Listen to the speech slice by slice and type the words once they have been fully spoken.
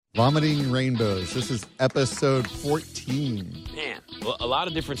Vomiting Rainbows. This is episode 14. Man, well, a lot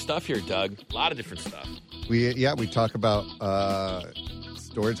of different stuff here, Doug. A lot of different stuff. We talk about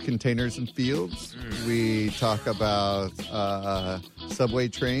storage containers in fields. We talk about subway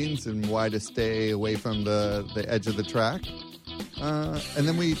trains and why to stay away from the edge of the track. And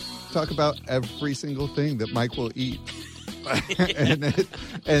then we talk about every single thing that Mike will eat.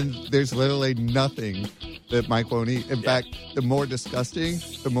 and there's literally nothing that Mike won't eat. In fact, the more disgusting,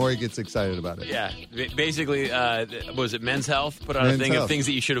 the more he gets excited about it. Yeah. Basically, was it Men's Health? Put out a thing of things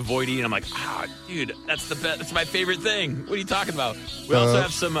that you should avoid eating. I'm like, dude, that's the best. That's my favorite thing. What are you talking about? We also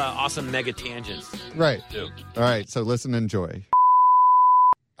have some awesome mega tangents. Right. Too. All right. So listen and enjoy.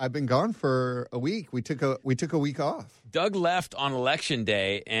 I've been gone for a week. We took a week off. Doug left on Election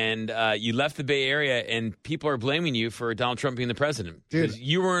Day, and you left the Bay Area, and people are blaming you for Donald Trump being the president. Because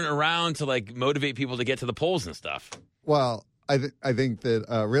you weren't around to, motivate people to get to the polls and stuff. Well, I think that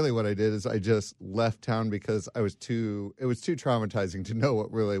really what I did is I just left town because it was too traumatizing to know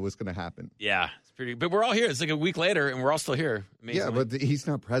what really was going to happen. Yeah, it's pretty. But we're all here. It's like a week later, and we're all still here. Amazingly. Yeah, but he's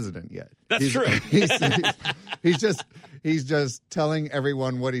not president yet. That's true. He's just telling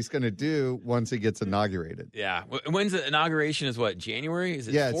everyone what he's going to do once he gets inaugurated. Yeah. When's the inauguration? Is what, January? Is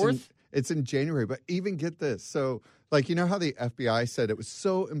it 4th? It's in January. But even get this. So, you know how the FBI said it was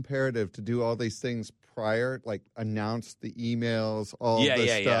so imperative to do all these things prior, announce the emails, all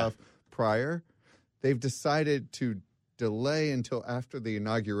this stuff prior? They've decided to delay until after the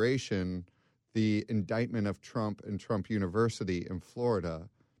inauguration the indictment of Trump and Trump University in Florida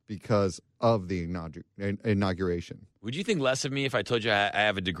because of the inauguration. Would you think less of me if I told you I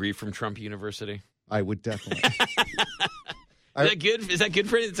have a degree from Trump University? I would definitely. Is that good? Is that good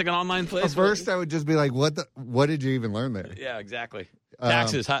for you? It's like an online place? At first, I would just be like, what did you even learn there? Yeah, exactly.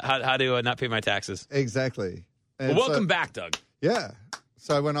 Taxes. How do not pay my taxes? Exactly. Well, welcome back, Doug. Yeah.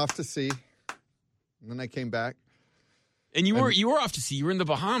 So I went off to sea, and then I came back. And you were off to sea. You were in the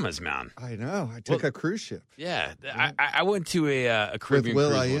Bahamas, man. I know. I took a cruise ship. Yeah. I went to a Caribbean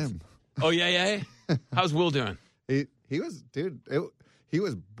with Will cruise I once. Am. Oh, yeah. How's Will doing? He was, dude, he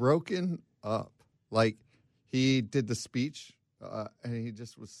was broken up. He did the speech, and he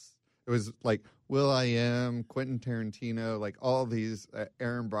just was, it was like Will I Am, Quentin Tarantino, all these,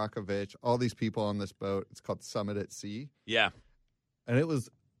 Aaron Brockovich, all these people on this boat. It's called Summit at Sea. Yeah. And it was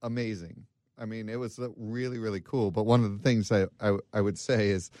amazing. I mean, it was really, really cool. But one of the things I would say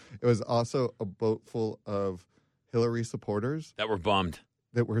is it was also a boat full of Hillary supporters. That were bummed.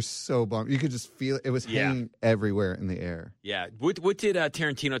 That were so bummed. You could just feel it. It was hanging everywhere in the air. Yeah. What did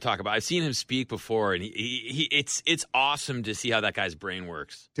Tarantino talk about? I've seen him speak before, and it's awesome to see how that guy's brain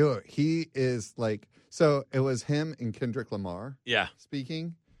works. Dude, he is so it was him and Kendrick Lamar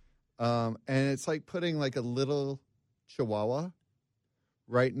speaking. And it's like putting a little chihuahua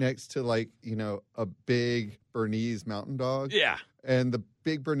right next to a big Bernese mountain dog. Yeah. And the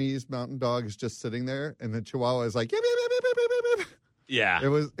big Bernese mountain dog is just sitting there, and the chihuahua is like, yip, yip, yip, yip, yip, yip. Yeah.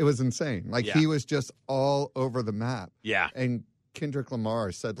 It was insane. He was just all over the map. Yeah. And Kendrick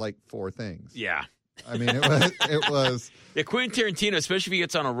Lamar said 4 things. Yeah. I mean, it was. Yeah, Quentin Tarantino, especially if he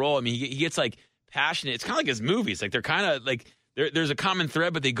gets on a roll, I mean, he gets passionate. It's kind of like his movies. They're kind of there's a common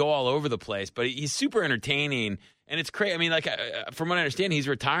thread, but they go all over the place. But he's super entertaining. And it's crazy. I mean, from what I understand, he's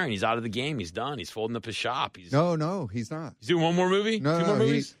retiring. He's out of the game. He's done. He's folding up his shop. No, he's not. He's doing one more movie? No, Two more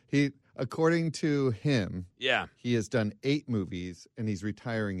movies? He according to him, yeah, he has done 8 movies, and he's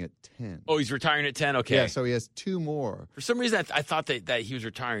retiring at 10. Oh, he's retiring at 10? Okay. Yeah, so he has 2 more. For some reason, I thought that he was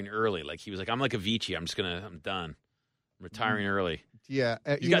retiring early. He was like, I'm like Avicii. I'm done. I'm retiring early. Yeah.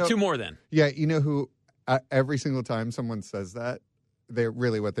 He's got 2 more then. Yeah, you know who, every single time someone says that,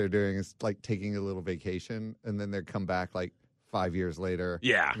 what they're doing is taking a little vacation, and then they come back 5 years later.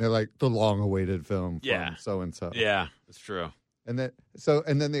 Yeah. And they're like the long-awaited film from so-and-so. Yeah, that's true. And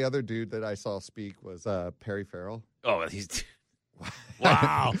then the other dude that I saw speak was Perry Farrell. Oh, he's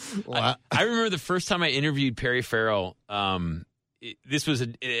wow. Wow. I remember the first time I interviewed Perry Farrell. This was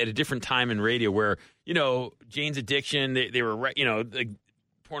at a different time in radio where Jane's Addiction. They were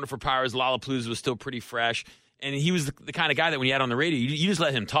Porno for Powers, Lollapalooza was still pretty fresh, and he was the kind of guy that when you had on the radio, you just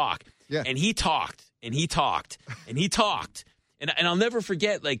let him talk. Yeah. And he talked and he talked and he talked. And I'll never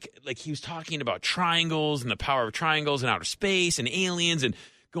forget, he was talking about triangles and the power of triangles and outer space and aliens and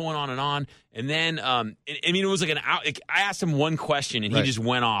going on. And then, it was like an hour. I asked him one question and he just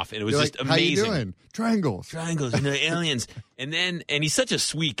went off, and it was just amazing. How you doing? Triangles, aliens. And he's such a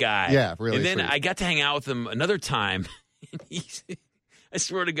sweet guy. Yeah, really. And then sweet. I got to hang out with him another time. And I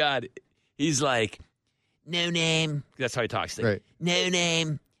swear to God, he's like, "No name." That's how he talks. Right. "No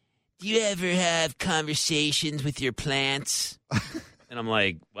name. Do you ever have conversations with your plants?" And I'm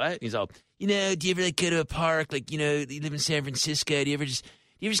like, what? He's all, do you ever like go to a park? Like, you live in San Francisco. Do you ever just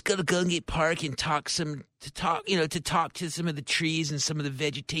go to Golden Gate Park and talk to some of the trees and some of the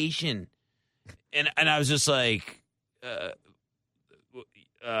vegetation? And I was just like, I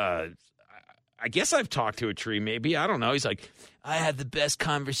guess I've talked to a tree, maybe. I don't know. He's like, I had the best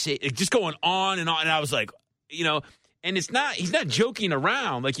conversation. Just going on. And I was like, and he's not joking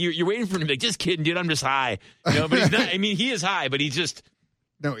around. Like, you're waiting for him to be like, just kidding, dude, I'm just high. But he's not. I mean, he is high, but he's just.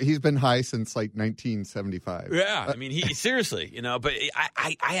 No, he's been high since like 1975. Yeah. I mean, he seriously, but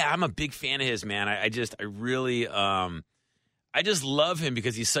I'm a big fan of his, man. I really I just love him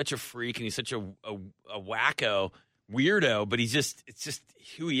because he's such a freak and he's such a wacko weirdo, but it's just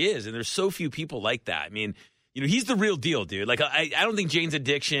who he is. And there's so few people like that. I mean, he's the real deal, dude. Like, I don't think Jane's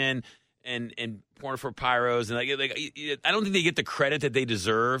Addiction and Porno for Pyros and I don't think they get the credit that they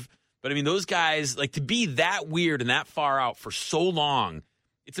deserve. But I mean, those guys, like, to be that weird and that far out for so long,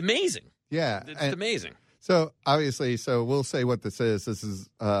 it's amazing. Yeah. It's amazing. So obviously, we'll say what this is. This is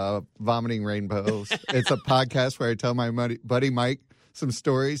Vomiting Rainbows. It's a podcast where I tell my buddy Mike some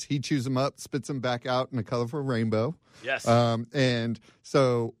stories. He chews them up, spits them back out in a colorful rainbow. Yes. And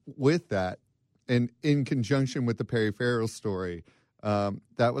so with that, and in conjunction with the Perry Farrell story,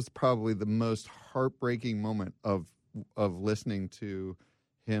 that was probably the most heartbreaking moment of listening to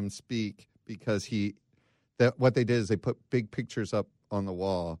him speak, because what they did is they put big pictures up on the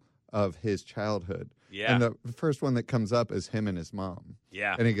wall of his childhood. Yeah. And the first one that comes up is him and his mom.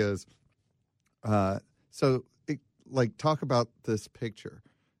 Yeah. And he goes, talk about this picture.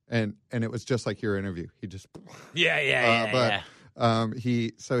 And it was just like your interview. He just. Yeah.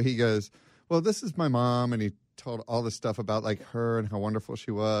 He goes, well, this is my mom. And he told all this stuff about like her and how wonderful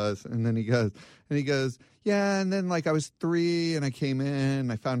she was. And then he goes, yeah. And then like I was 3 and I came in,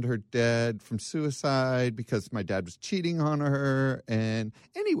 I found her dead from suicide because my dad was cheating on her. And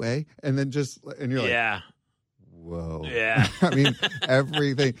anyway, and then and you're like, whoa. Yeah. I mean,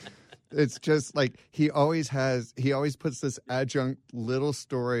 everything. It's just like he always puts this adjunct little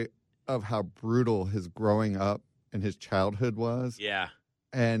story of how brutal his growing up and his childhood was. Yeah.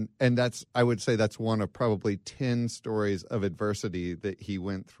 And I would say that's one of probably 10 stories of adversity that he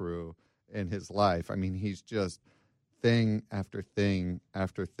went through in his life. I mean, he's just thing after thing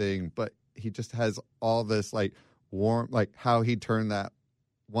after thing, but he just has all this like warm, like how he turned that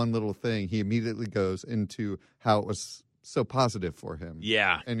one little thing. He immediately goes into how it was so positive for him.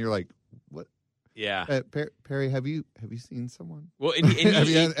 Yeah. And you're like, what? Yeah. Perry, have you seen someone? Well, and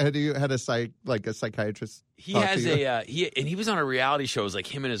have you had a psychiatrist? He has he was on a reality show. It was like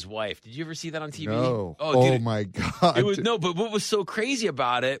him and his wife. Did you ever see that on TV? No. Oh my God. It was but what was so crazy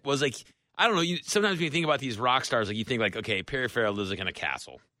about it was like, I don't know. Sometimes when you think about these rock stars, like you think like, okay, Perry Farrell lives like in a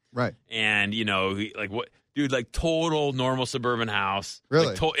castle, right? And what, dude? Like total normal suburban house,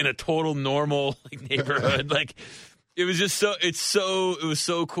 really, like, in a total normal like neighborhood, like. It was just it was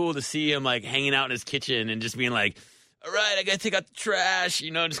so cool to see him like hanging out in his kitchen and just being like, all right, I got to take out the trash,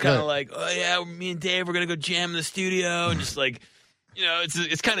 just kind of like, oh yeah, me and Dave, we're going to go jam in the studio. And just like,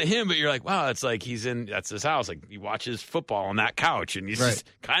 it's kind of him, but you're like, wow, it's like that's his house. Like he watches football on that couch and he's just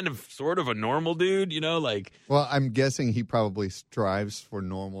kind of sort of a normal dude, like. Well, I'm guessing he probably strives for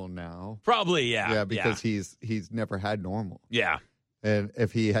normal now. Probably, yeah. Yeah, because he's never had normal. Yeah. And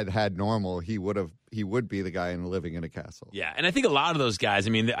if he had normal, he would be the guy living in a castle. Yeah, and I think a lot of those guys,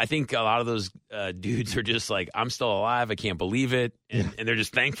 I think a lot of those dudes are just like, I'm still alive, I can't believe it, and they're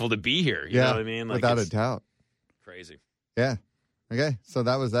just thankful to be here. You know what I mean? Like, without a doubt. Crazy. Yeah. Okay, so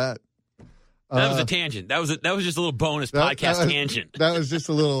that was that. That was a tangent. That was just a little bonus podcast tangent. That was just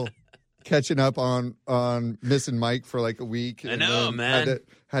a little catching up on missing Mike for like a week. I know, man.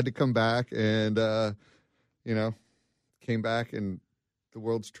 Had to come back and came back and. The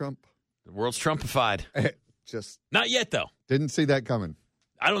world's Trump. The world's Trumpified. Just not yet, though. Didn't see that coming.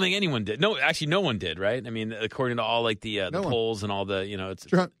 I don't think anyone did. No, actually, no one did. Right? I mean, according to all like the polls and all the it's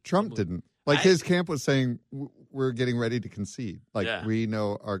Trump didn't. Like his camp was saying, we're getting ready to concede. Like we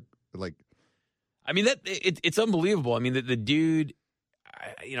know our like. I mean it's unbelievable. I mean the dude.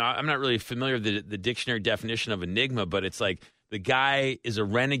 I'm not really familiar with the dictionary definition of enigma, but it's like the guy is a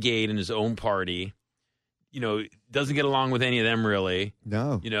renegade in his own party. Doesn't get along with any of them really.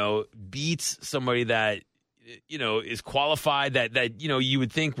 No. Beats somebody that, is qualified that you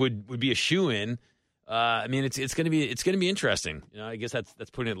would think would be a shoo-in. I mean, it's going to be interesting. I guess that's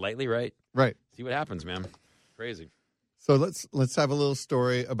putting it lightly, right? Right. See what happens, man. Crazy. So let's have a little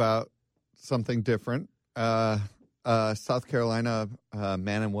story about something different. South Carolina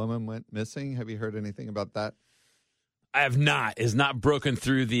man and woman went missing. Have you heard anything about that? I have not. It has not broken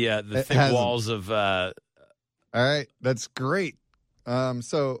through the thick walls of. All right, that's great.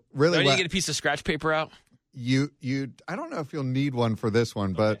 So really, do I need to get a piece of scratch paper out? I don't know if you'll need one for this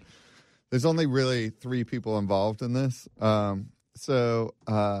one, but there's only really 3 people involved in this. So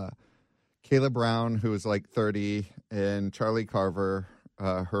Kayla Brown, who was like 30, and Charlie Carver,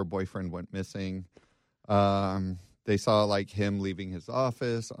 her boyfriend, went missing. They saw like him leaving his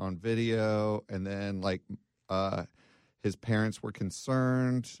office on video, and then like his parents were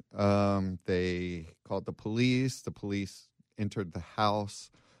concerned. They called the police. The police entered the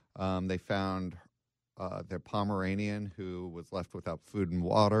house. They found their Pomeranian, who was left without food and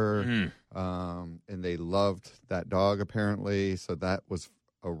water. And they loved that dog, apparently. So that was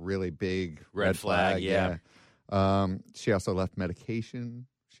a really big red flag. Yeah. She also left medication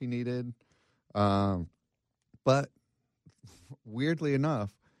she needed. But weirdly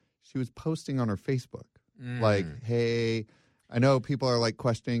enough, she was posting on her Facebook. Like, hey, I know people are like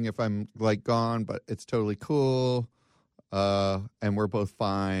questioning if I'm like gone, but it's totally cool. And we're both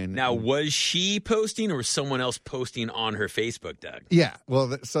fine. Now, was she posting or was someone else posting on her Facebook, Doug? Yeah.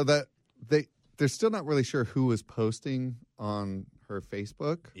 Well, so that they're still not really sure who was posting on her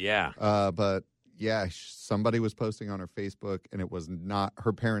Facebook. Yeah. But yeah, somebody was posting on her Facebook, and it was not,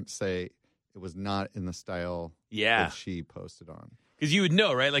 her parents say it was not in the style that she posted on. Because you would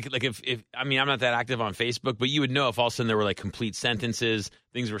know, right? Like if I mean, I'm not that active on Facebook, but you would know if all of a sudden there were like complete sentences,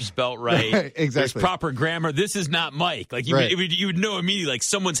 things were spelt right, exactly. There's proper grammar. This is not Mike. Like you would know immediately, like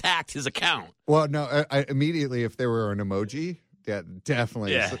someone's hacked his account. Well, no, I immediately if there were an emoji, yeah,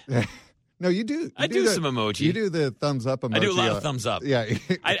 definitely. Yeah. No, you do. I do some emoji. You do the thumbs up emoji. I do a lot of thumbs up. Yeah.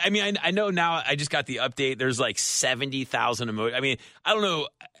 I mean, I know now. I just got the update. There's like 70,000 emojis. I mean, I don't know.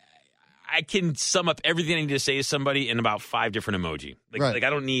 I can sum up everything I need to say to somebody in about 5 different emoji. Like I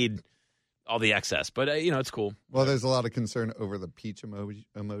don't need all the excess, but it's cool. Well, there's a lot of concern over the peach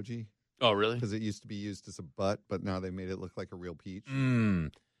emoji. Oh, really? Because it used to be used as a butt, but now they made it look like a real peach.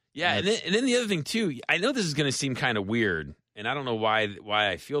 Yeah, and then the other thing too. I know this is going to seem kind of weird, and I don't know why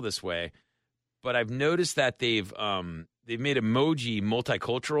I feel this way, but I've noticed that they've made emoji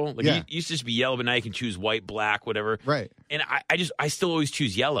multicultural. Like it used to just be yellow, but now you can choose white, black, whatever. Right. And I still always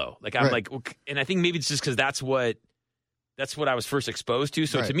choose yellow. Like I'm like, and I think maybe it's just because that's what I was first exposed to.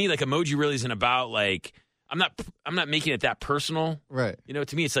 So to me, like emoji really isn't about like I'm not making it that personal. Right.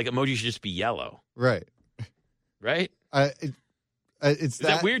 To me, it's like emoji should just be yellow. Right. Right. Is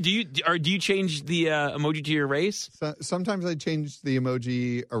that weird? Do you change the emoji to your race? Sometimes I change the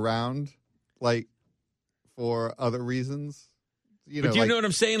emoji around, like for other reasons. But do you know what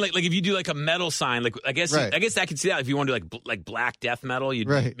I'm saying? Like if you do like a metal sign, like I guess I could see that if you want to do like black death metal, you'd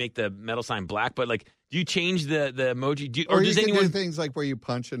make the metal sign black. But like, do you change the emoji? Or does anyone do things like where you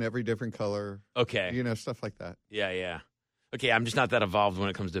punch in every different color? Okay, stuff like that. Yeah. Okay, I'm just not that evolved when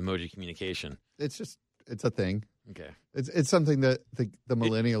it comes to emoji communication. It's a thing. Okay, it's something that the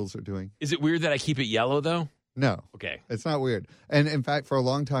millennials are doing. Is it weird that I keep it yellow though? No. Okay. It's not weird. And in fact, for a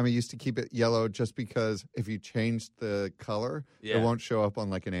long time, I used to keep it yellow just because if you change the color, it won't show up on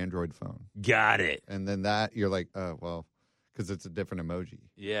like an Android phone. Got it. And then that, you're like, oh, well, because it's a different emoji.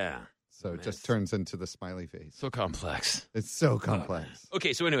 Yeah. So it just turns into the smiley face. So complex. It's so complex.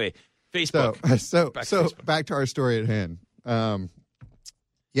 Okay. So anyway, Facebook. So back to our story at hand.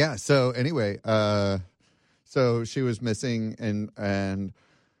 Yeah. So anyway, so she was missing and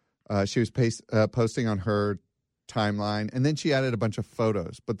she was posting on her timeline, and then she added a bunch of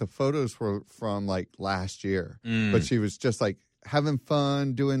photos, but the photos were from like last year. But she was just like having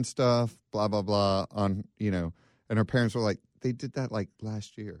fun, doing stuff, blah blah blah. And her parents were like, they did that like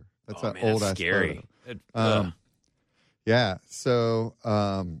last year. That's an old ass scary. Photo. Yeah. So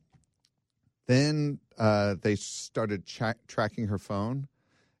then they started tracking her phone,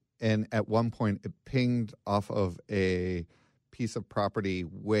 and at one point it pinged off of a piece of property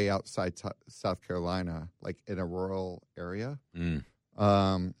way outside South Carolina, like in a rural area.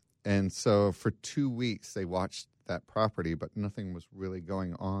 And so for 2 weeks they watched that property, but nothing was really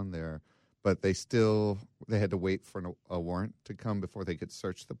going on there. But they had to wait for a warrant to come before they could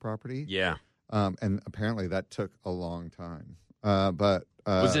search the property. Yeah. And apparently that took a long time. But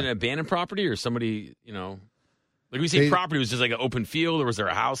was it an abandoned property or somebody, like we say property, was just like an open field, or was there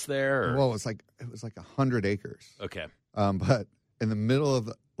a house there? Or? Well, it was like 100 acres. Okay. But in the middle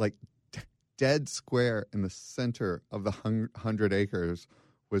of dead square in the center of the 100 acres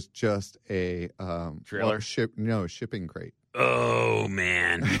was just a trailer, shipping crate. Oh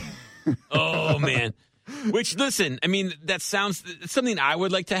man, oh man. Which, listen, I mean, that sounds something I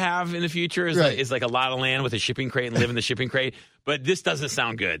would like to have in the future is like a lot of land with a shipping crate and live in the shipping crate. But this doesn't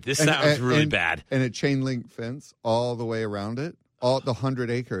sound good. This sounds really bad. And a chain link fence all the way around it, all the 100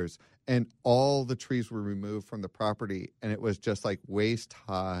 acres. and all the trees were removed from the property, and it was just like waist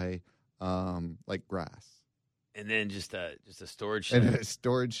high, like grass. And then just a storage shed. And a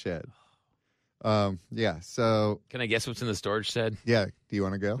storage shed. Yeah. So can I guess what's in the storage shed? Yeah. Do you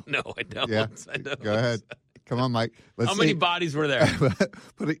want to go? No, I don't. Yeah. I don't. Go ahead. Come on, Mike. How many bodies were there?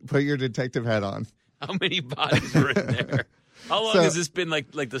 Put your detective hat on. How many bodies were in there? How long has this been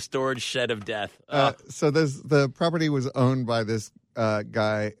like the storage shed of death? So the property was owned by this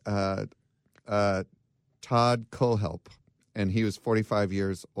guy, Todd Kohlhelp, and he was 45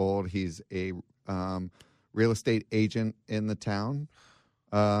 years old. He's a real estate agent in the town.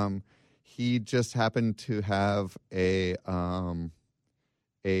 He just happened to have a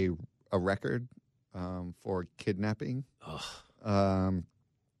record for kidnapping in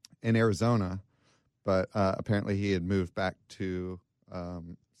Arizona, but apparently he had moved back to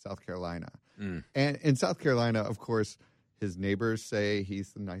South Carolina. And in South Carolina, of course, his neighbors say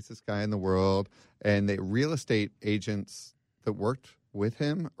he's the nicest guy in the world, and the real estate agents that worked with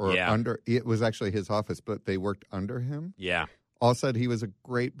him it was actually his office, but they worked under him. Yeah. All said he was a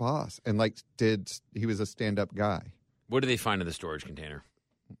great boss and he was a stand-up guy. What do they find in the storage container?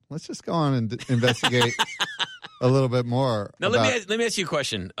 Let's just go on and investigate a little bit more. Now, let me ask you a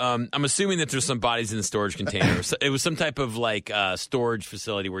question. I'm assuming that there's some bodies in the storage container. It was some type of like storage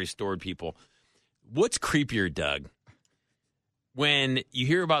facility where he stored people. What's creepier, Doug? When you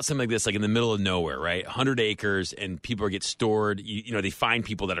hear about something like this, like in the middle of nowhere, right? 100 acres, and people get stored. You know, they find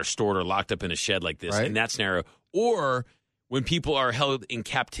people that are stored or locked up in a shed like this in that scenario. Or when people are held in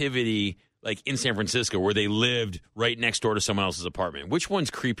captivity, like in San Francisco, where they lived right next door to someone else's apartment. Which one's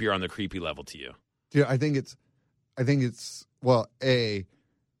creepier on the creepy level to you? Dude, I think it's when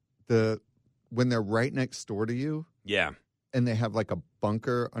they're right next door to you. Yeah. And they have like a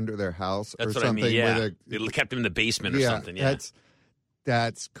bunker under their house or something. I mean, yeah. They kept them in the basement or something. Yeah.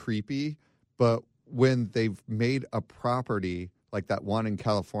 That's creepy. But when they've made a property like that one in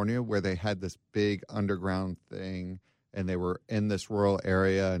California where they had this big underground thing and they were in this rural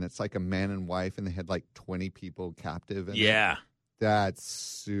area and it's like a man and wife and they had like 20 people captive in it. That's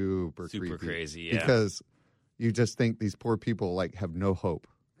super creepy. Crazy, yeah. Because you just think these poor people like have no hope.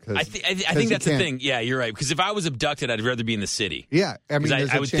 I think that's the thing. Yeah, you're right. Because if I was abducted, I'd rather be in the city. Yeah, I mean,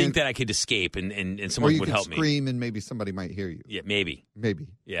 I would think that I could escape and someone would help me. Or you could scream and maybe somebody might hear you. Yeah, maybe.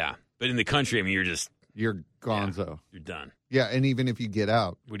 Yeah, but in the country, I mean, you're gonzo. Yeah, you're done. Yeah, and even if you get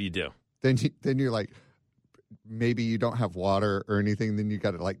out, what do you do? Then you're like, maybe you don't have water or anything. Then you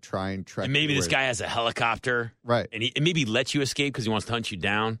got to like try and trek. And maybe this guy has a helicopter, right? And maybe lets you escape because he wants to hunt you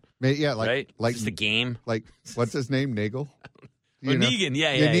down. Yeah, like the game. Like what's his name? Nagel. Negan,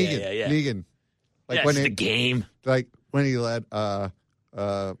 yeah. Negan. Like when the game. Like when he led the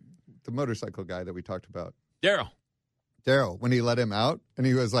motorcycle guy that we talked about. Daryl, when he let him out and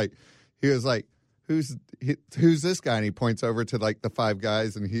he was like, who's this guy? And he points over to like the five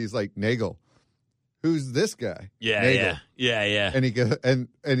guys and he's like, Nagel. Who's this guy? Yeah. And he goes, and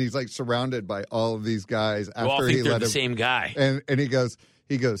he's like surrounded by all of these guys after all think he they're let the him. Same guy. And he goes,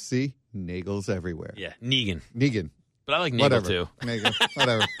 see, Nagel's everywhere. Yeah, Negan. But I like Nagel too. Nagel,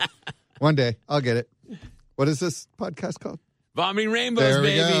 whatever. One day I'll get it. What is this podcast called? Vomiting Rainbows, there we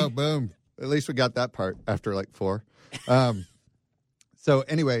baby. Go. Boom. At least we got that part after like 4. So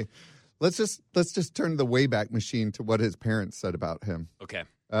anyway, let's just turn the Wayback Machine to what his parents said about him. Okay.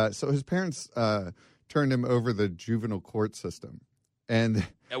 So his parents turned him over the juvenile court system, and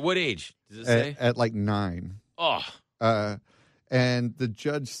at what age does it say? At like 9. Oh. And the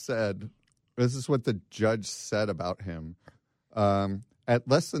judge said. This is what the judge said about him. At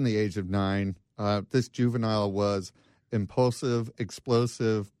less than the age of 9, this juvenile was impulsive,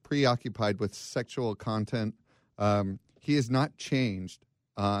 explosive, preoccupied with sexual content. He is not changed,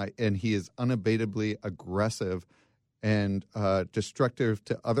 and he is unabatably aggressive and destructive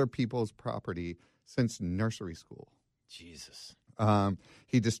to other people's property since nursery school. Jesus.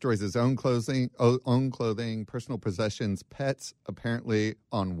 He destroys his own clothing, personal possessions, pets, apparently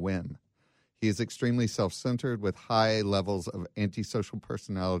on whim. He is extremely self-centered with high levels of antisocial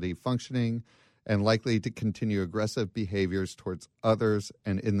personality functioning and likely to continue aggressive behaviors towards others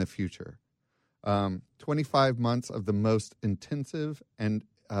and in the future. 25 months of the most intensive and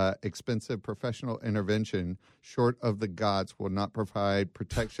expensive professional intervention short of the gods will not provide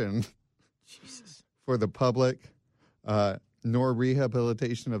protection for the public nor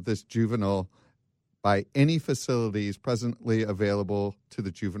rehabilitation of this juvenile by any facilities presently available to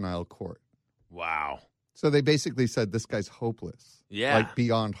the juvenile court. Wow. So they basically said this guy's hopeless. Yeah. Like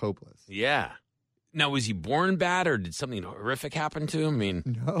beyond hopeless. Yeah. Now, was he born bad or did something horrific happen to him? I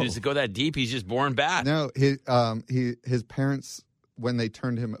mean, no. Does it go that deep? He's just born bad. No, his parents when they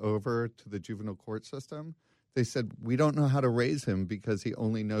turned him over to the juvenile court system, they said, we don't know how to raise him because he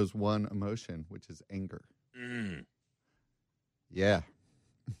only knows one emotion, which is anger. Mm. Yeah.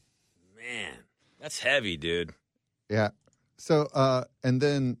 Man, that's heavy, dude. Yeah. So, and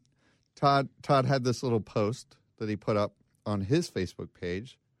then Todd had this little post that he put up on his Facebook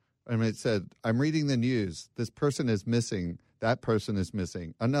page. And it said, I'm reading the news. This person is missing. That person is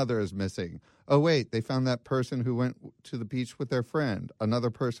missing. Another is missing. Oh, wait, they found that person who went to the beach with their friend. Another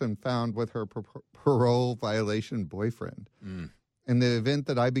person found with her parole violation boyfriend. Mm. In the event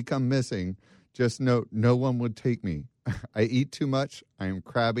that I become missing, just note, no one would take me. I eat too much. I am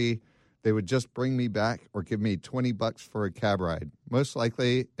crabby. They would just bring me back or give me $20 for a cab ride. Most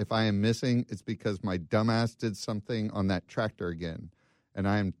likely, if I am missing, it's because my dumbass did something on that tractor again, and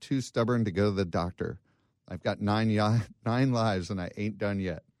I am too stubborn to go to the doctor. I've got 9 lives, and I ain't done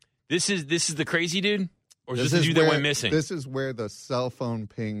yet. This is the crazy dude? Or is this the dude that went missing? This is where the cell phone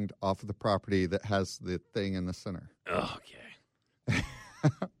pinged off of the property that has the thing in the center. Oh, okay.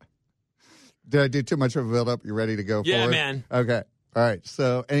 Did I do too much of a build-up? You ready to go yeah, forward? Man. Okay. All right.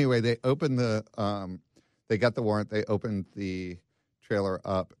 So anyway, they opened they got the warrant. They opened the trailer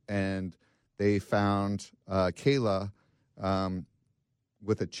up, and they found Kayla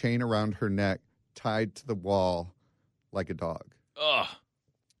with a chain around her neck, tied to the wall like a dog. Ugh.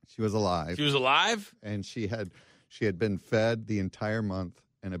 She was alive. She was alive? And she had been fed the entire month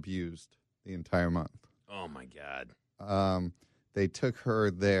and abused the entire month. Oh, my God. They took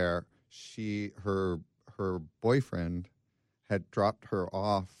her there. Her boyfriend had dropped her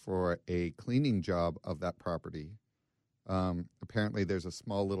off for a cleaning job of that property. Apparently, there's a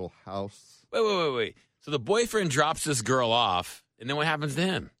small little house. Wait. So the boyfriend drops this girl off, and then what happens to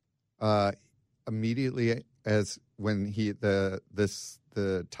him? Immediately, as when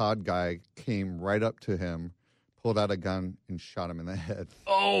the Todd guy came right up to him, pulled out a gun, and shot him in the head.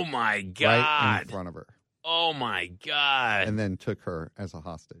 Oh, my God. Right in front of her. Oh, my God. And then took her as a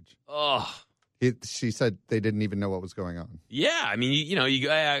hostage. Oh. She said they didn't even know what was going on. Yeah. I mean, we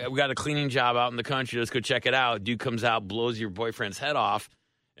got a cleaning job out in the country. Let's go check it out. Dude comes out, blows your boyfriend's head off,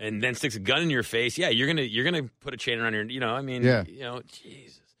 and then sticks a gun in your face. Yeah, you're gonna put a chain around your,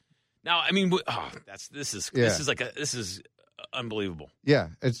 Jesus. Now, I mean, this is unbelievable. Yeah,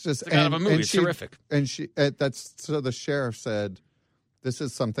 it's just out of a movie. It's terrific. And so the sheriff said, this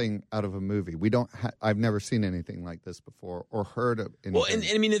is something out of a movie. I've never seen anything like this before or heard of anything. Well, and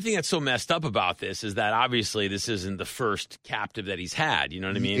I mean, the thing that's so messed up about this is that obviously this isn't the first captive that he's had. You know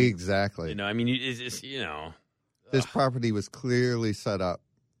what I mean? Exactly. I mean, this property was clearly set up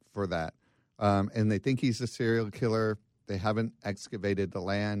for that. And they think he's a serial killer. They haven't excavated the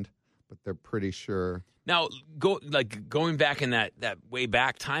land, but they're pretty sure. Now, going back in that way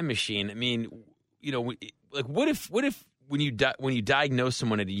back time machine, I mean, what if when you diagnose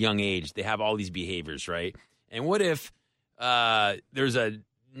someone at a young age, they have all these behaviors, right? And what if there's a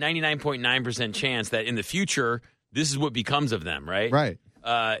 99.9% chance that in the future this is what becomes of them, right? Right.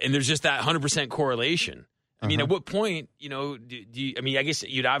 And there's just that 100% correlation. I mean, at what point, do you, I mean, I guess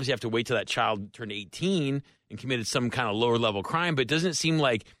you'd obviously have to wait till that child turned 18 and committed some kind of lower level crime, but doesn't it seem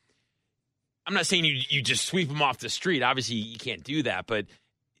like, I'm not saying you just sweep them off the street. Obviously, you can't do that, but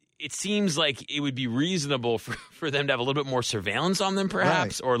it seems like it would be reasonable for them to have a little bit more surveillance on them,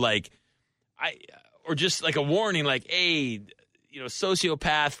 perhaps, right. Or just like a warning, like, hey,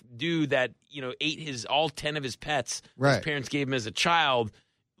 sociopath dude that ate all 10 of his pets, right. His parents gave him as a child,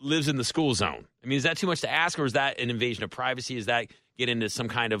 lives in the school zone. I mean, is that too much to ask, or is that an invasion of privacy? Is that get into some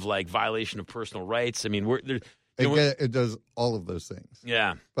kind of like violation of personal rights? I mean, it does all of those things.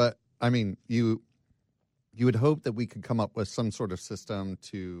 Yeah, but I mean, you would hope that we could come up with some sort of system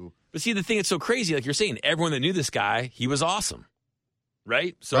to. But see, the thing that's so crazy, like you're saying, everyone that knew this guy, he was awesome,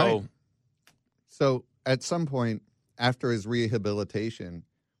 right? So at some point after his rehabilitation,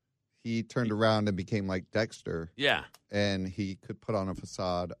 he turned around and became like Dexter. Yeah, and he could put on a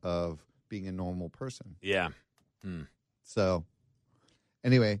facade of being a normal person. Yeah. So,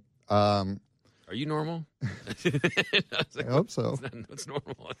 anyway, are you normal? I hope so. It's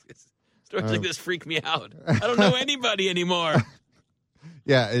normal. Stories like this freak me out. I don't know anybody anymore.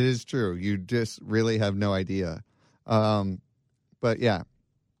 Yeah, it is true. You just really have no idea. But yeah.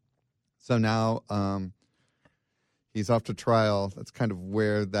 So now he's off to trial. That's kind of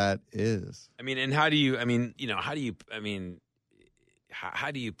where that is. I mean, and how do you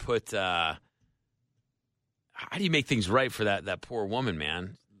make things right for that poor woman,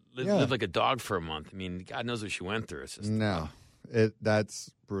 man? Live like a dog for a month. I mean, God knows what she went through. It's just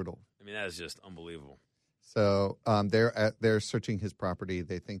that's brutal. I mean, that is just unbelievable. So they're searching his property.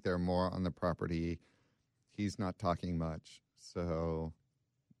 They think there are more on the property. He's not talking much. So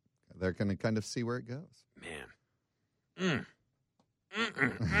they're going to kind of see where it goes. Man.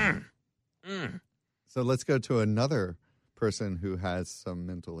 So let's go to another person who has some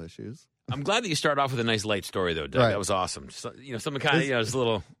mental issues. I'm glad that you started off with a nice light story, though, Doug. Right. That was awesome. So, something kind of, just a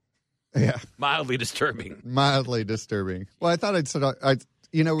little mildly disturbing. Mildly disturbing. Well, I thought I'd start,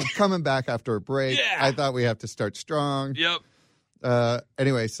 we're coming back after a break. Yeah. I thought we have to start strong. Yep.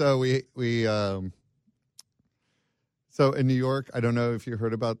 Anyway, so we so in New York, I don't know if you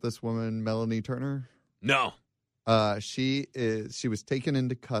heard about this woman, Melanie Turner. No. She was taken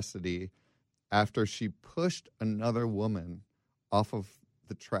into custody after she pushed another woman off of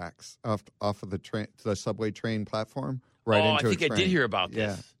the tracks, off of the subway train platform, into I think I did hear about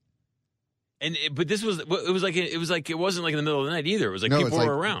this. And but this was it wasn't like in the middle of the night either. It was like people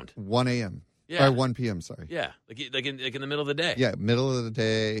were around. 1 a.m. Yeah. Or 1 p.m. Sorry. Yeah, like in the middle of the day. Yeah, middle of the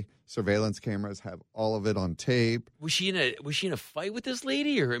day. Surveillance cameras have all of it on tape. Was she in a fight with this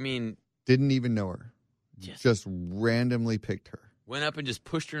lady, or didn't even know her. Yes. Just randomly picked her. Went up and just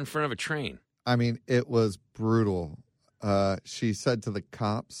pushed her in front of a train. I mean, it was brutal. She said to the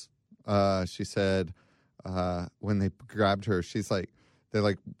cops, she said when they grabbed her, they're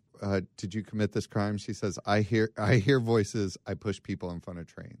like, did you commit this crime? She says, I hear voices. I push people in front of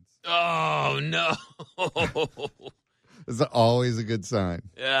trains. Oh, no. It's always a good sign.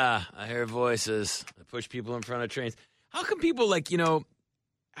 Yeah, I hear voices. I push people in front of trains. How come people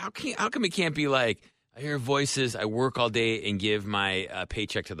how come it can't be like, I hear voices, I work all day and give my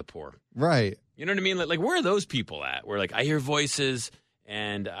paycheck to the poor? Right. You know what I mean? Like where are those people at? Where I hear voices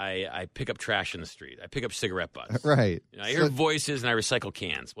and I pick up trash in the street. I pick up cigarette butts. Right. I hear voices and I recycle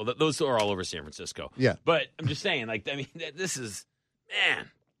cans. Well, those are all over San Francisco. Yeah. But I'm just saying, this is, man.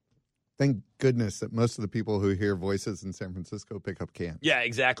 Thank goodness that most of the people who hear voices in San Francisco pick up cans. Yeah,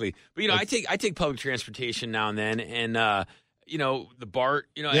 exactly. But, I take public transportation now and then, and, the BART,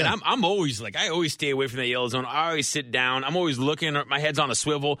 and I'm always I always stay away from the yellow zone. I always sit down. I'm always looking. My head's on a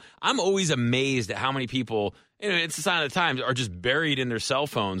swivel. I'm always amazed at how many people, it's a sign of the times, are just buried in their cell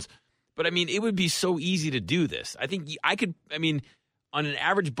phones. But, it would be so easy to do this. I think I could, on an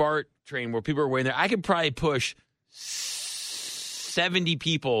average BART train where people are waiting there, I could probably push 70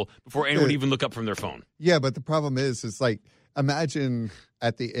 people before anyone would even look up from their phone. Yeah, but the problem is imagine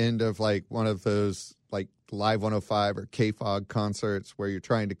at the end of one of those Live 105 or KFOG concerts where you're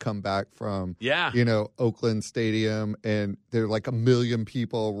trying to come back from Oakland Stadium and there are 1 million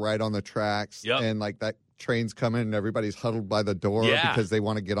people right on the tracks and that train's coming and everybody's huddled by the door because they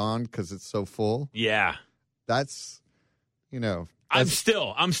want to get on because it's so full. Yeah. That's I'm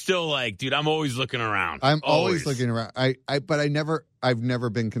still dude, I'm always looking around. I'm always looking around. I've never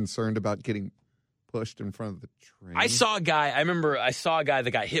been concerned about getting pushed in front of the train. I saw a guy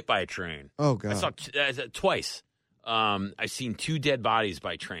that got hit by a train. Oh, God. I saw twice. I've seen 2 dead bodies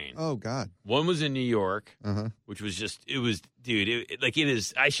by train. Oh, God. One was in New York, which was just, it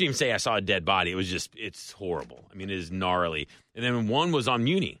is, I shouldn't even say I saw a dead body. It was just, it's horrible. It is gnarly. And then one was on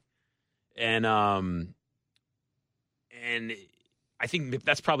Muni. And I think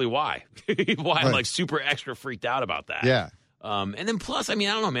that's probably why. I'm super extra freaked out about that. Yeah. And then plus, I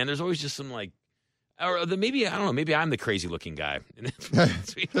don't know, man, there's always just some or maybe, I don't know, maybe I'm the crazy looking guy.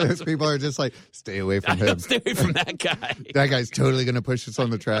 People are just stay away from him. Stay away from that guy. That guy's totally going to push us on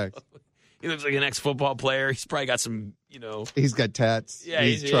the tracks. He looks like an ex-football player. He's probably got some, He's got tats. Yeah,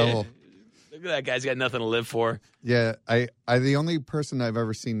 he's trouble. Look at that guy's got nothing to live for. Yeah, I the only person I've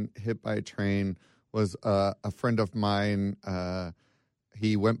ever seen hit by a train was a friend of mine.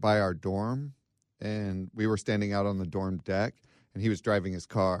 He went by our dorm, and we were standing out on the dorm deck, and he was driving his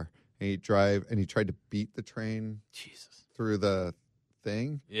car. And he tried to beat the train through the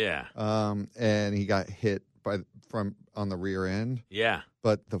thing. Yeah. And he got hit from on the rear end. Yeah.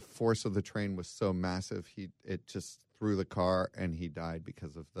 But the force of the train was so massive, it just threw the car, and he died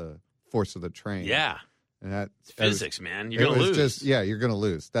because of the force of the train. Yeah. And it's physics, man. You're going to lose. You're going to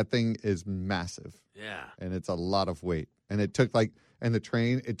lose. That thing is massive. Yeah. And it's a lot of weight. And it took and the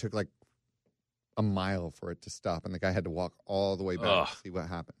train, it took a mile for it to stop. And the guy had to walk all the way back to see what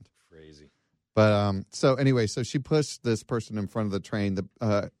happened. Crazy. But so anyway, so she pushed this person in front of the train.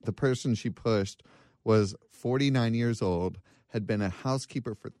 The person she pushed was 49 years old, had been a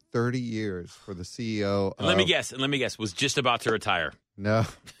housekeeper for 30 years for the CEO. Let me guess, was just about to retire. No.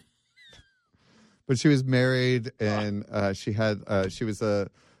 But she was married, and she was the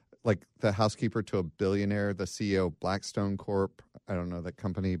housekeeper to a billionaire, the CEO of Blackstone Corp. I don't know that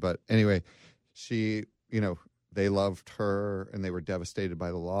company, but anyway, she, they loved her, and they were devastated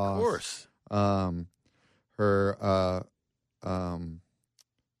by the loss. Of course.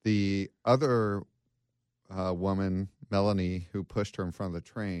 The other woman, Melanie, who pushed her in front of the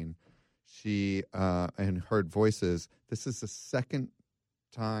train, she and heard voices. This is the second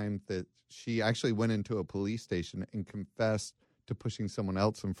time that she actually went into a police station and confessed to pushing someone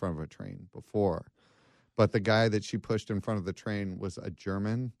else in front of a train before. But the guy that she pushed in front of the train was a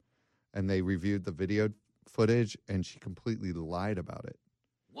German, and they reviewed the video footage, and she completely lied about it.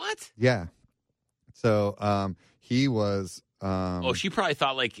 What? Yeah. So he was... she probably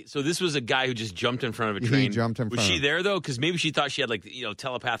thought so this was a guy who just jumped in front of a train. He jumped in front. Was she there though? Because maybe she thought she had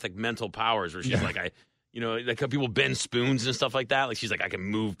telepathic mental powers, where she's like how people bend spoons and stuff like that. Like she's like, I can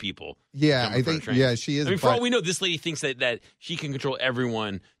move people. Yeah, I think. Yeah, she is. I mean, for all we know, this lady thinks that she can control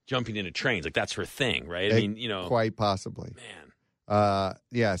everyone jumping into trains. Like that's her thing, right? I mean, quite possibly. Man.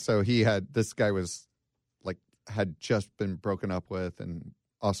 Yeah. So this guy was had just been broken up with, and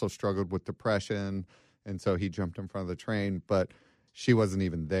also struggled with depression. And so he jumped in front of the train, but she wasn't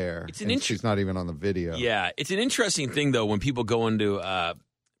even there. She's not even on the video. Yeah. It's an interesting thing, though, when people go into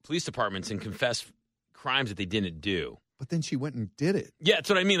police departments and confess crimes that they didn't do. But then she went and did it. Yeah, that's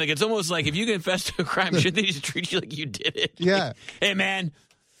what I mean. Like, it's almost like if you confess to a crime, shouldn't they just treat you like you did it? Yeah. Like, hey, man,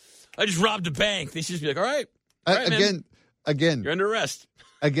 I just robbed a bank. They should just be like, all right, again, you're under arrest.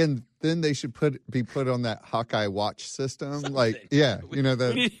 Again, then they should be put on that Hawkeye watch system. Something.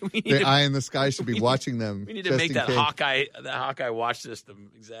 The eye in the sky should be watching them. We need to make that Hawkeye watch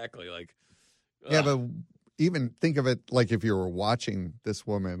system exactly like. Yeah, but even think of it like if you were watching this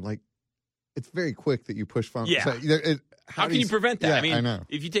woman, like it's very quick that you push phone. Yeah. So how can you prevent that? Yeah, I mean, I know.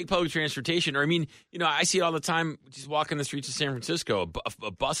 If you take public transportation, or I see it all the time. Just walking the streets of San Francisco, a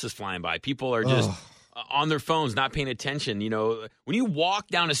bus is flying by. People are just. On their phones, not paying attention. When you walk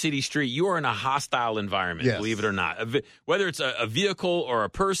down a city street, you are in a hostile environment, yes. Believe it or not. Whether it's a vehicle or a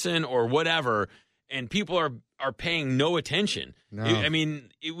person or whatever, and people are paying no attention. No.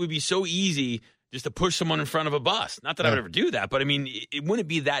 It would be so easy just to push someone in front of a bus. Not that I would ever do that, but it wouldn't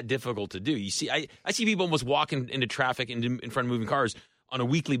be that difficult to do. You see, I see people almost walking into traffic in front of moving cars on a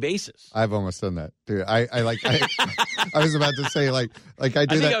weekly basis. I've almost done that, dude. I was about to say I do that. I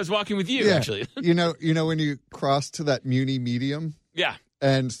think I was walking with you, actually. you know when you cross to that Muni medium? Yeah.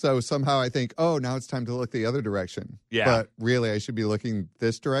 And so somehow I think, now it's time to look the other direction. Yeah. But really I should be looking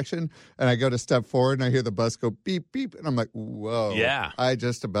this direction. And I go to step forward and I hear the bus go beep, beep. And I'm like, whoa. Yeah. I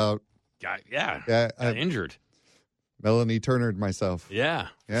just about got injured. Melanie Turnered myself. Yeah.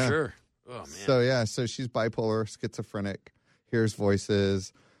 Sure. Oh, So man. so she's bipolar, schizophrenic, hears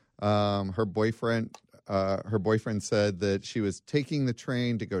voices. Her boyfriend said that she was taking the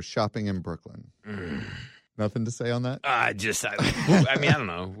train to go shopping in Brooklyn. Nothing to say on that? I don't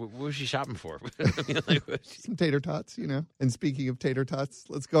know. What was she shopping for? Some tater tots, And speaking of tater tots,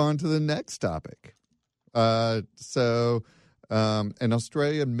 let's go on to the next topic. In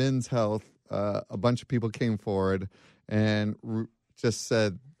Australia Men's Health, a bunch of people came forward and just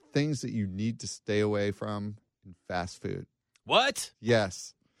said things that you need to stay away from in fast food. What?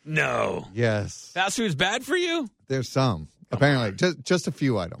 Yes. No. Yes. Fast food's bad for you? There's some. Apparently. Just a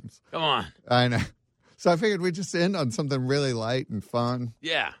few items. Come on. I know. So I figured we'd just end on something really light and fun.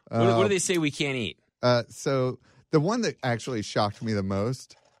 Yeah. What do they say we can't eat? So the one that actually shocked me the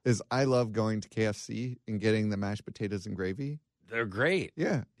most is I love going to KFC and getting the mashed potatoes and gravy. They're great.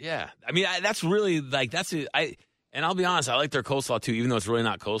 Yeah. Yeah. That's really and I'll be honest, I like their coleslaw too, even though it's really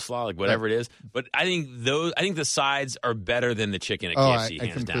not coleslaw, like whatever it is. But I think the sides are better than the chicken at KFC. I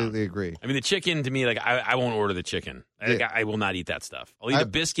completely agree. I mean, the chicken to me, I won't order the chicken. I will not eat that stuff. I'll eat a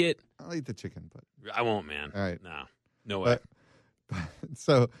biscuit. I'll eat the chicken, but I won't, man. All right, no way. But,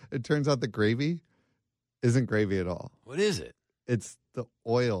 so it turns out the gravy isn't gravy at all. What is it? It's the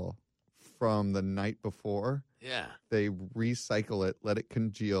oil from the night before. Yeah. They recycle it, let it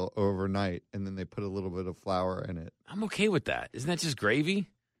congeal overnight, and then they put a little bit of flour in it. I'm okay with that. Isn't that just gravy?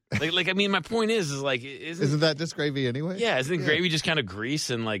 My point is isn't that just gravy anyway? Yeah, isn't gravy just kind of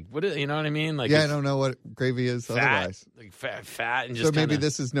grease and you know what I mean? I don't know what gravy is fat, otherwise. Like fat and just. So maybe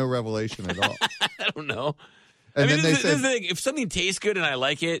this is no revelation at all. I don't know. And then they said, if something tastes good and I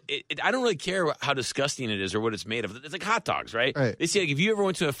like it, I don't really care how disgusting it is or what it's made of. It's like hot dogs, right? They say if you ever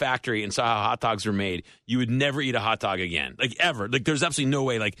went to a factory and saw how hot dogs are made, you would never eat a hot dog again, ever. There's absolutely no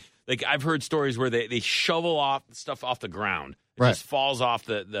way. Like I've heard stories where they shovel off stuff off the ground. It just falls off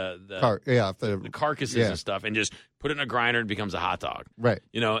the carcasses and stuff, and just put it in a grinder and becomes a hot dog. Right.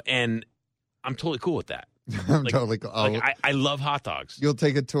 And I'm totally cool with that. I'm totally cool. I love hot dogs. You'll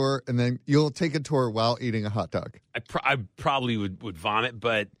take a tour, and then you'll take a tour while eating a hot dog. I probably would vomit,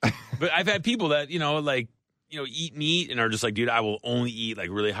 but I've had people that eat meat and are just like, dude, I will only eat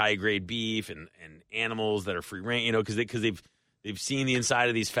really high grade beef and animals that are free range, because they've seen the inside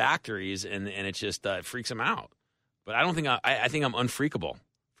of these factories and it just it freaks them out. But I don't think I think I'm unfreakable.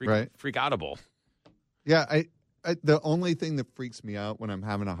 Freak outable. Yeah, I the only thing that freaks me out when I'm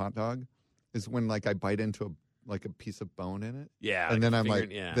having a hot dog is when like I bite into a piece of bone in it. Yeah. And then I'm like,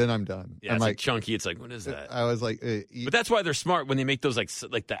 then I'm done. Yeah, I'm it's like chunky. It's like, what is that? I was like, but that's why they're smart when they make those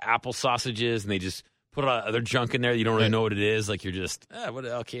like the apple sausages and they just put other junk in there. You don't really know what it is. Like you're just,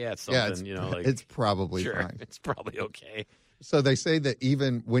 it's something, it's probably sure, fine. It's probably okay. So they say that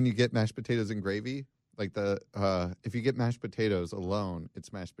even when you get mashed potatoes and gravy, like if you get mashed potatoes alone,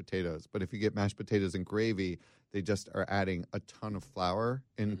 it's mashed potatoes. But if you get mashed potatoes and gravy, they just are adding a ton of flour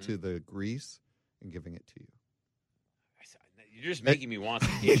into the grease and giving it to you. You're just making me want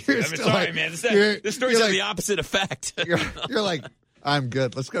some. I'm sorry, man. This story's having the opposite effect. You're like, I'm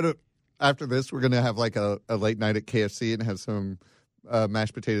good. Let's go to. After this, we're going to have like a late night at KFC and have some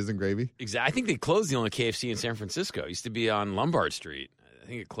mashed potatoes and gravy. Exactly. I think they closed the only KFC in San Francisco. It used to be on Lombard Street. I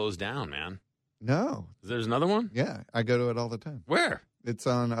think it closed down, man. No. There's another one? Yeah. I go to it all the time. Where? It's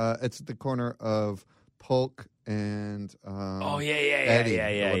on, it's at the corner of Polk and Eddie.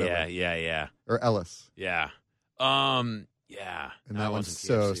 Yeah. Or Ellis. Yeah. Yeah. And that one's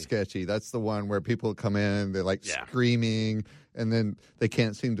so sketchy. That's the one where people come in, they're like screaming, and then they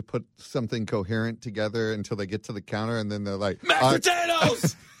can't seem to put something coherent together until they get to the counter, and then they're like, mashed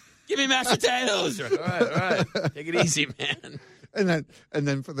potatoes! Give me mashed potatoes! All right. Take it easy, man. And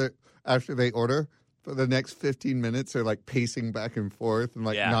then after they order, for the next 15 minutes, they're like pacing back and forth and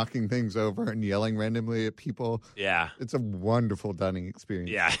like knocking things over and yelling randomly at people. Yeah. It's a wonderful dining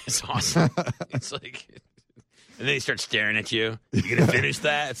experience. Yeah, it's awesome. It's like... And then they start staring at you. You gonna finish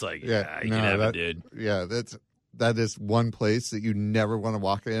that? It's like, you can have it, dude. Yeah, that is one place that you never want to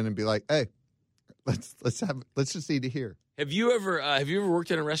walk in and be like, hey, let's just eat it here. Have you ever worked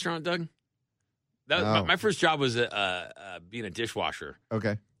in a restaurant, Doug? No. My first job was being a dishwasher.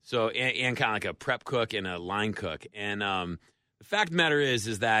 Okay. So and kind of like a prep cook and a line cook. And the fact of the matter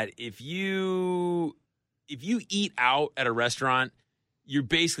is that if you eat out at a restaurant, you're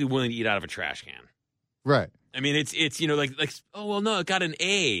basically willing to eat out of a trash can. Right. I mean, it's like oh well no, it got an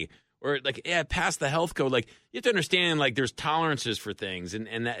A or like it passed the health code. Like you have to understand like there's tolerances for things and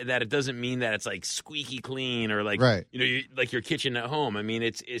that it doesn't mean that it's like squeaky clean or like like your kitchen at home. I mean,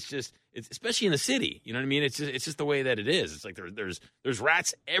 it's especially in the city. You know what I mean? It's just the way that it is. It's like there's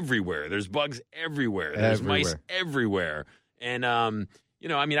rats everywhere. There's bugs everywhere. There's mice everywhere. And I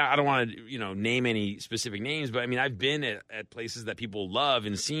mean, I don't want to name any specific names, but I mean, I've been at places that people love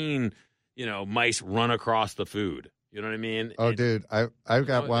and seen. Mice run across the food. You know what I mean? Oh, dude, I've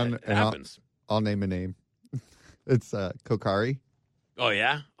got one, and I'll name a name. It's Kokari. Oh,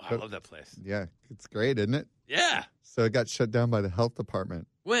 yeah? Oh, I love that place. Yeah, it's great, isn't it? Yeah. So it got shut down by the health department.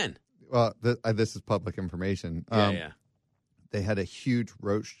 When? Well, this is public information. Yeah. They had a huge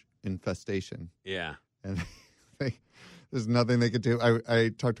roach infestation. Yeah. And there's nothing they could do. I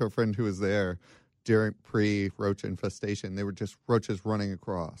talked to a friend who was there during pre-roach infestation. They were just roaches running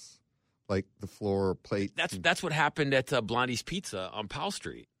across. Like the floor plate. That's what happened at Blondie's Pizza on Powell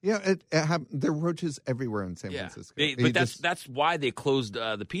Street. Yeah, it happened. There are roaches everywhere in San Francisco. But that's why they closed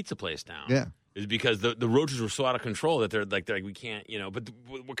the pizza place down. Yeah, is because the roaches were so out of control that they're like we can't But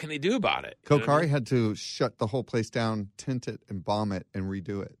what can they do about it? Kokari had to shut the whole place down, tint it, and bomb it, and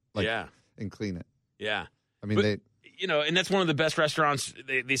redo it. And clean it. Yeah, I mean and that's one of the best restaurants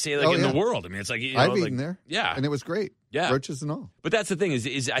they say in the world. I mean, it's like I've eaten there. Yeah, and it was great. Yeah, roaches and all. But that's the thing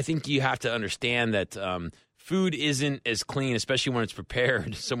is I think you have to understand that food isn't as clean, especially when it's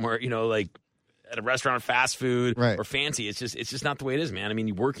prepared somewhere like at a restaurant, fast food or fancy. It's just not the way it is, man. I mean,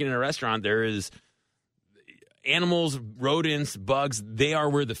 you working in a restaurant, there is animals, rodents, bugs. They are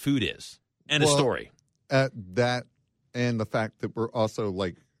where the food is. End of story. That and the fact that we're also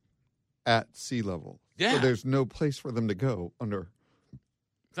like at sea level. Yeah. So there's no place for them to go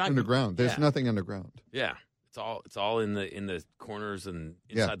underground. There's nothing underground. Yeah. It's all in the corners and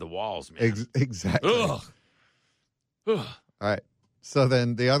inside the walls, man. Exactly. Ugh. All right. So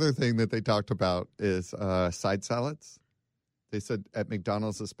then the other thing that they talked about is side salads. They said at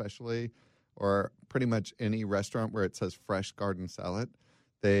McDonald's especially, or pretty much any restaurant where it says fresh garden salad,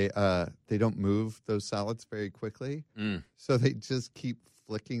 they don't move those salads very quickly. So they just keep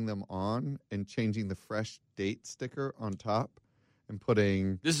flicking them on and changing the fresh date sticker on top and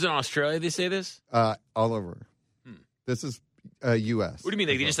putting... This is in Australia, they say this? All over. This is U.S. What do you mean?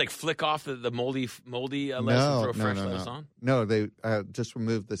 They just like flick off the moldy lettuce and throw fresh lettuce on? No, they just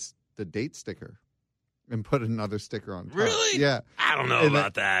removed the date sticker and put another sticker on top. Really? Yeah. I don't know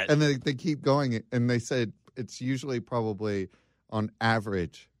about that. And they keep going, and they said it's usually probably on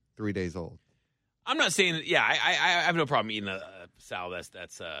average 3 days old. I'm not saying that. Yeah, I have no problem eating a salad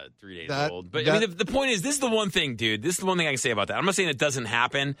that's 3 days old. But I mean, the point is, this is the one thing, dude. This is the one thing I can say about that. I'm not saying it doesn't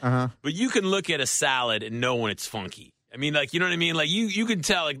happen, but you can look at a salad and know when it's funky. I mean, like, you know what I mean? Like, you can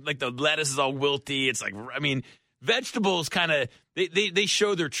tell, like the lettuce is all wilty. It's like, I mean, vegetables kind of, they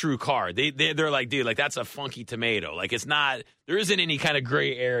show their true card. They're like, dude, like, that's a funky tomato. Like, it's not, there isn't any kind of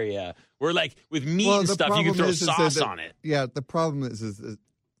gray area where, like, with meat and stuff, you can throw sauce on it. Yeah, the problem is that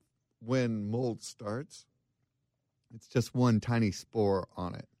when mold starts, it's just one tiny spore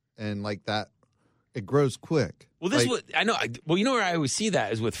on it. And, like, that, it grows quick. Well, this is what I know. Well, you know where I always see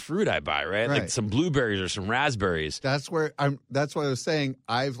that is with fruit I buy, right? Like some blueberries or some raspberries. That's where that's what I was saying.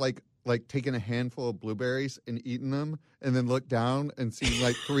 I've like taken a handful of blueberries and eaten them, and then looked down and seen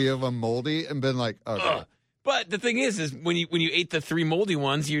like 3 of them moldy, and been like, okay. But the thing is when you ate the 3 moldy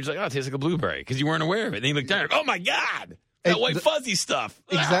ones, you're just like, oh, it tastes like a blueberry because you weren't aware of it. And then you look down, oh my god. That white fuzzy stuff.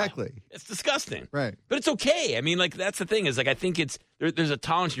 Exactly. It's disgusting. Right. But it's okay. I mean, like, that's the thing is, like, I think there's a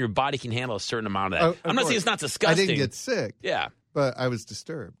tolerance in your body can handle a certain amount of that. I'm not saying it's not disgusting. I didn't get sick. Yeah. But I was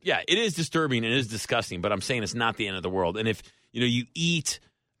disturbed. Yeah, it is disturbing and it is disgusting, but I'm saying it's not the end of the world. And if, you eat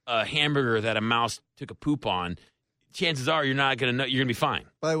a hamburger that a mouse took a poop on, chances are you're not going to know, you're going to be fine.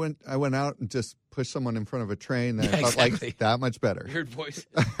 But I went out and just pushed someone in front of a train that felt like that much better. You heard voice.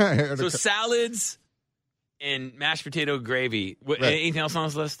 So salads and mashed potato gravy. Anything else on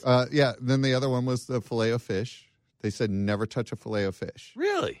this list? Yeah. Then the other one was the filet of fish. They said never touch a filet of fish.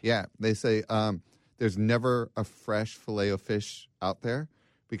 Really? Yeah. They say there's never a fresh filet of fish out there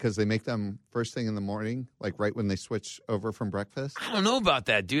because they make them first thing in the morning, like right when they switch over from breakfast. I don't know about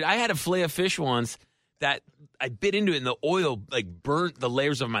that, dude. I had a filet of fish once that I bit into it and the oil like burnt the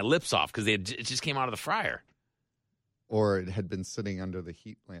layers of my lips off because it just came out of the fryer. Or it had been sitting under the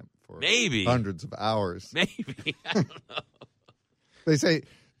heat lamp for maybe hundreds of hours. Maybe. I don't know. They say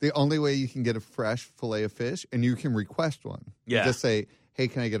the only way you can get a fresh filet of fish, and you can request one. Yeah. You just say, hey,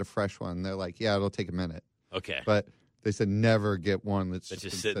 can I get a fresh one? And they're like, yeah, it'll take a minute. Okay. But they said never get one that's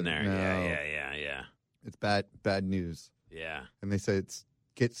just sitting there. No. Yeah. It's bad news. Yeah. And they say it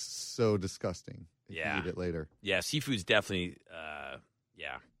gets so disgusting if you eat it later. Yeah, seafood's definitely,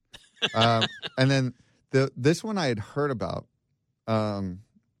 And then this one I had heard about,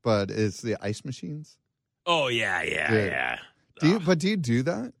 but it's the ice machines. Oh, yeah. Do you do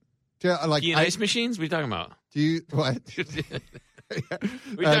that? Like ice machines? What are you talking about? Do you what? Do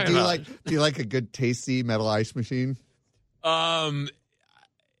you like a good tasty metal ice machine? This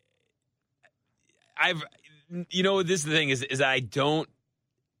is the thing is I don't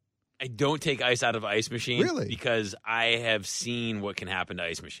take ice out of ice machines. Really? Because I have seen what can happen to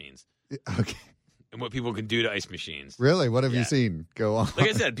ice machines. Okay. And what people can do to ice machines. Really? What have you seen? Go on. Like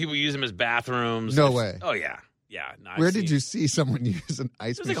I said, people use them as bathrooms. No way. Oh, yeah. Yeah. No, where did you see someone use an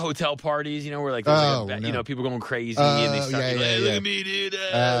ice machine? There's like hotel parties, where like, people going crazy and they start look at me, dude.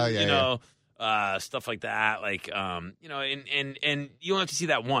 Stuff like that. Like, and you don't have to see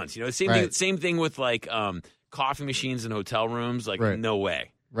that once. Same thing with like coffee machines in hotel rooms. Like, no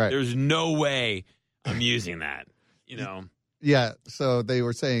way. Right. There's no way I'm using that. Yeah. So they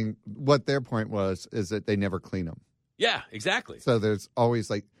were saying what their point is that they never clean them. Yeah, exactly. So there's always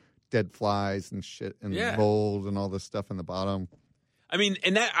like dead flies and shit and mold and all this stuff in the bottom. I mean,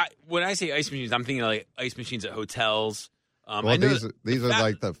 and when I say ice machines, I'm thinking like ice machines at hotels. These are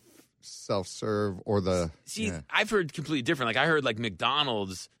like the self-serve or the. See, yeah. I've heard completely different. Like I heard like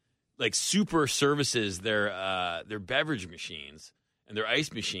McDonald's, like super services their beverage machines and their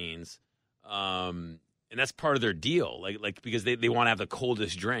ice machines, and that's part of their deal. Like because they want to have the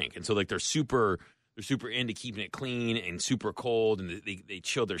coldest drink, and so like they're super into keeping it clean and super cold, and they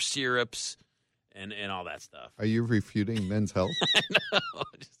chill their syrups and all that stuff. Are you refuting Men's Health? No.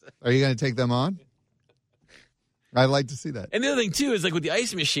 Are you going to take them on? I'd like to see that. And the other thing, too, is like with the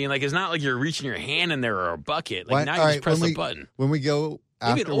ice machine, like it's not like you're reaching your hand in there or a bucket. Like now you just press a button. When we go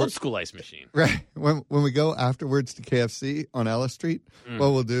maybe an old school ice machine. Right. When we go afterwards to KFC on Ellis Street,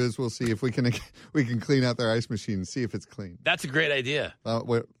 what we'll do is we'll see if we can clean out their ice machine and see if it's clean. That's a great idea.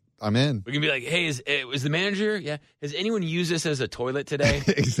 I'm in. We can be like, hey, is the manager? Yeah. Has anyone used this as a toilet today?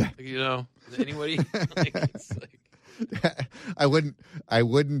 Exactly. Is anybody? I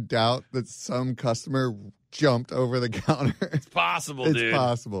wouldn't doubt that some customer jumped over the counter. It's possible, dude.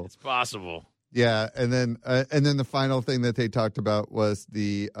 It's possible. Yeah, and then the final thing that they talked about was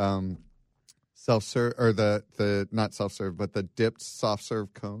the self-serve or the not self-serve, but the dipped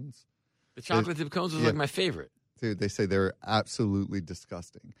soft-serve cones. The chocolate dipped cones was like my favorite. Dude, they say they're absolutely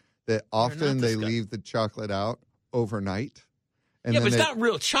disgusting. That often they leave the chocolate out overnight. And but it's not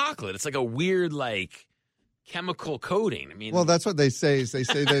real chocolate. It's like a weird like chemical coating. I mean, well, that's what they say. Is they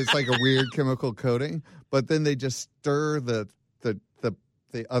say that it's like a weird chemical coating, but then they just stir the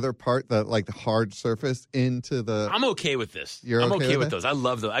the other part, the hard surface into the. I'm okay with this. I'm okay with those. I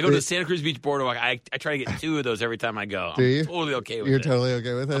love those. I go to the Santa Cruz Beach Boardwalk. I try to get 2 of those every time I go. Do you? I'm totally okay with it. You're totally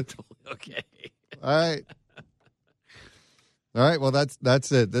okay with it? I'm totally okay. All right. All right. Well, that's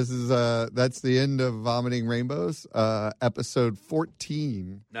it. This is that's the end of Vomiting Rainbows, episode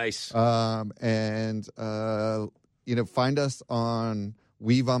 14. Nice. And find us on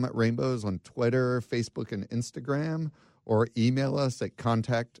We Vomit Rainbows on Twitter, Facebook, and Instagram, or email us at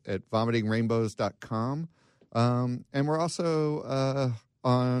contact@vomitingrainbows.com. And we're also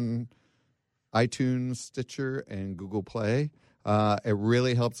on iTunes, Stitcher, and Google Play. It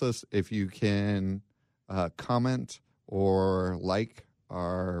really helps us if you can comment or like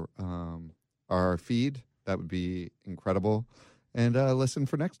our feed. That would be incredible. And listen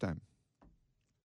for next time.